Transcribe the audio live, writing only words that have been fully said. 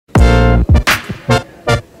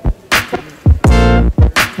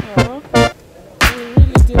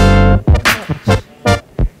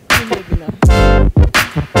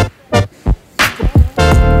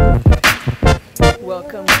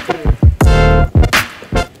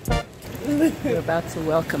about to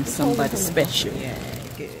welcome somebody special. Yeah,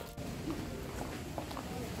 good.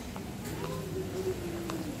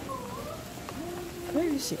 Where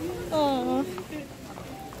is she? Oh,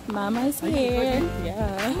 Mama's here.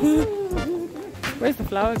 Yeah. Where's the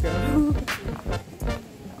flower girl?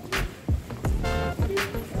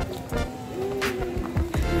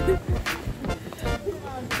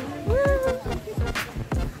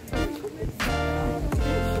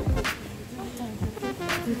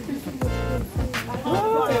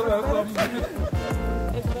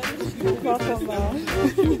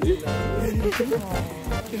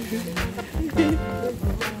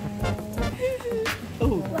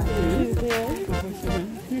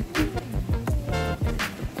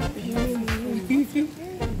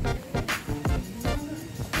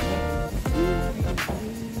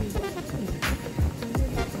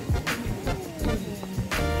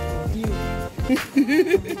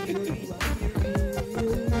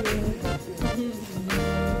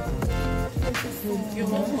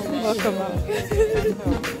 Welcome out.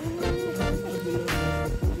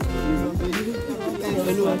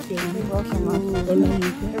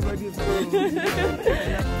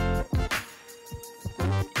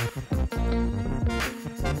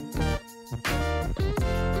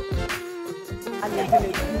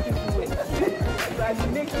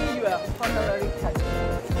 I'm making you a honorary tattoo.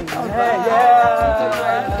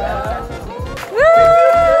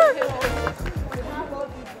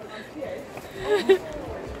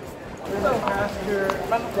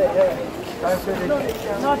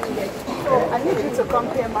 Not yet. So I need you to come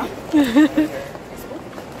here, ma.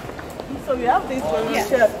 So we have this one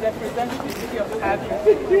shirt representing the city of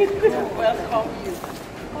Calgary. Welcome you.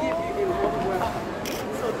 Give you a warm welcome.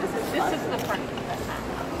 So this is the front.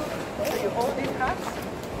 So you hold these hats?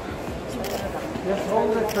 Just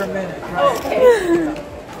hold it for a minute. Right? Okay.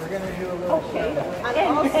 We're going to do a little show. And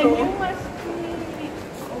also, you must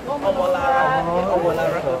this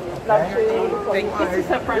is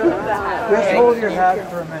the front of the hat. Just hold your hat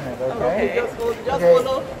for a minute, okay? Just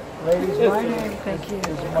hold. Ladies, my name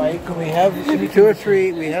is Mike. We have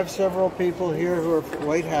we have several people here who are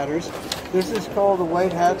white hatters. This is called the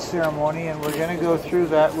White Hat Ceremony, and we're going to go through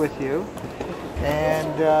that with you.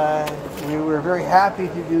 And we were very happy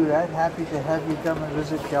to do that, happy to have you come and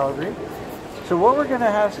visit Calgary. So what we're going to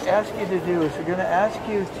ask you to do is we're going to ask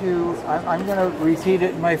you to, I'm going to repeat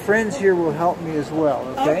it, and my friends here will help me as well,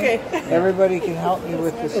 okay? Everybody can help me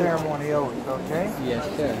with the ceremony oath, okay? Yes,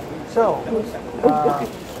 sir. So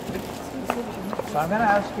I'm going to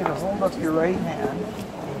ask you to hold up your right hand,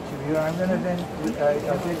 each of you, and I'm going to then,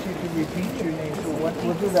 I'll get you to repeat your name, so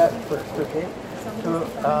we'll do that first, okay? So,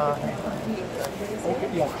 hang on. Okay,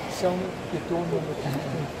 yeah, so you don't know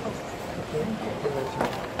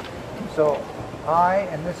So, I,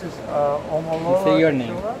 and this is Omolola. You say your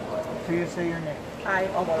name. So you say your name. I,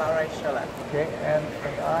 Omolola Shola. Okay, and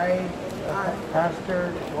I,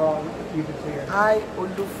 Pastor, well, you can say your name. I,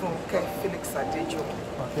 Funke Felix-Adejumo.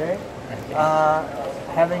 Okay.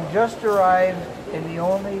 Having just arrived in the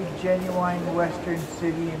only genuine Western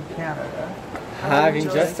city in Canada. Having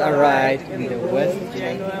just arrived in the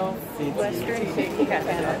Western city of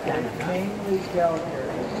Canada, Namely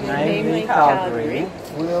Calgary. namely Calgary,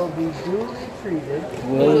 Will be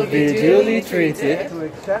duly treated to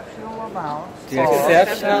exceptional amounts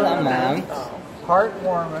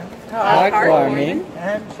heartwarming,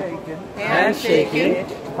 handshaking,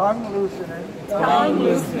 tongue loosening,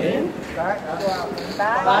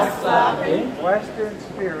 backslapping, Western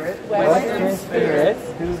spirit,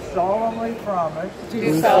 do solemnly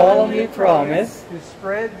promise to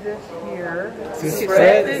spread this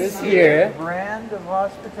here brand of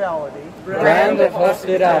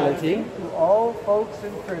hospitality to all folks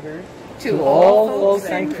and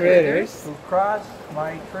critters who cross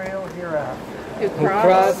my trail hereafter.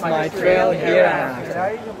 Now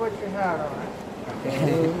you can put your hat on.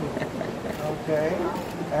 Okay.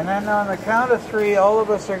 And then on the count of 3, all of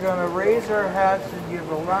us are going to raise our hats and give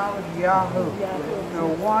a loud Yahoo. So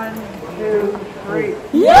 1, 2, 3.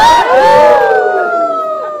 Yahoo!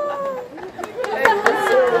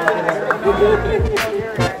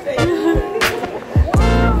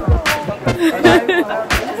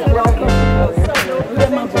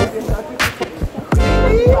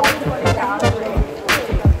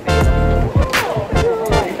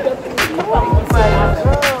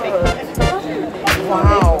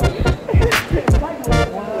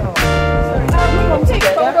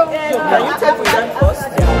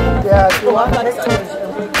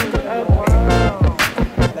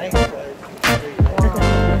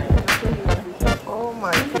 Oh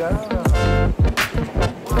my God.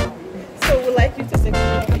 So we'd like you to sing.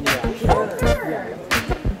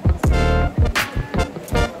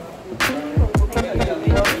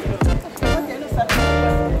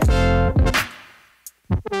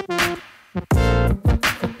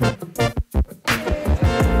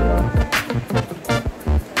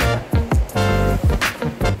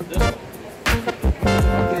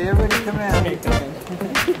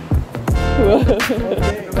 Thank you.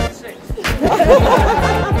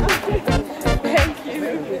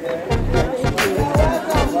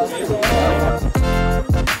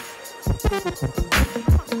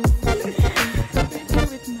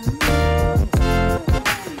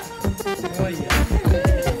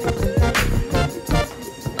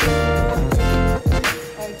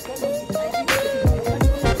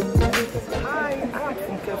 Hi, I'm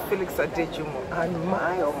Funke Felix-Adejumo, and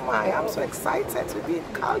my oh my, I'm so excited to be in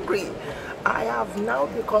Calgary. I have now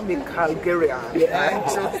become a Calgarian.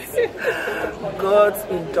 God's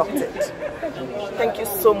inducted. Thank you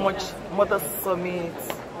so much, Mother Summit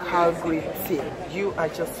Calgary team. You are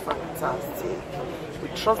just fantastic. We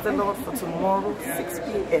trust the Lord for tomorrow, 6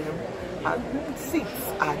 p.m. and 6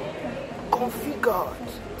 and configured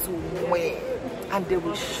to win, and they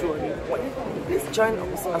will surely win. Please join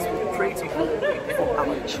us as we pray to God for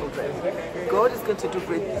our children. God is going to do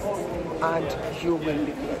great things, and you will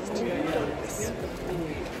be blessed.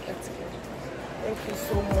 Thank you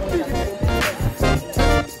so much.